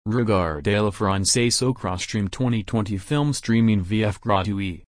Regardez le français Sokrostream 2020 film streaming via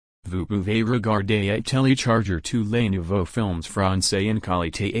Gratuit. Vous pouvez regarder et télécharger tous les nouveaux films français en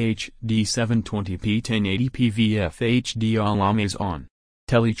qualité HD 720p 1080p via HD à la maison.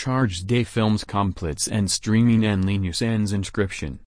 Télécharge des films complets en streaming en ligne sans inscription.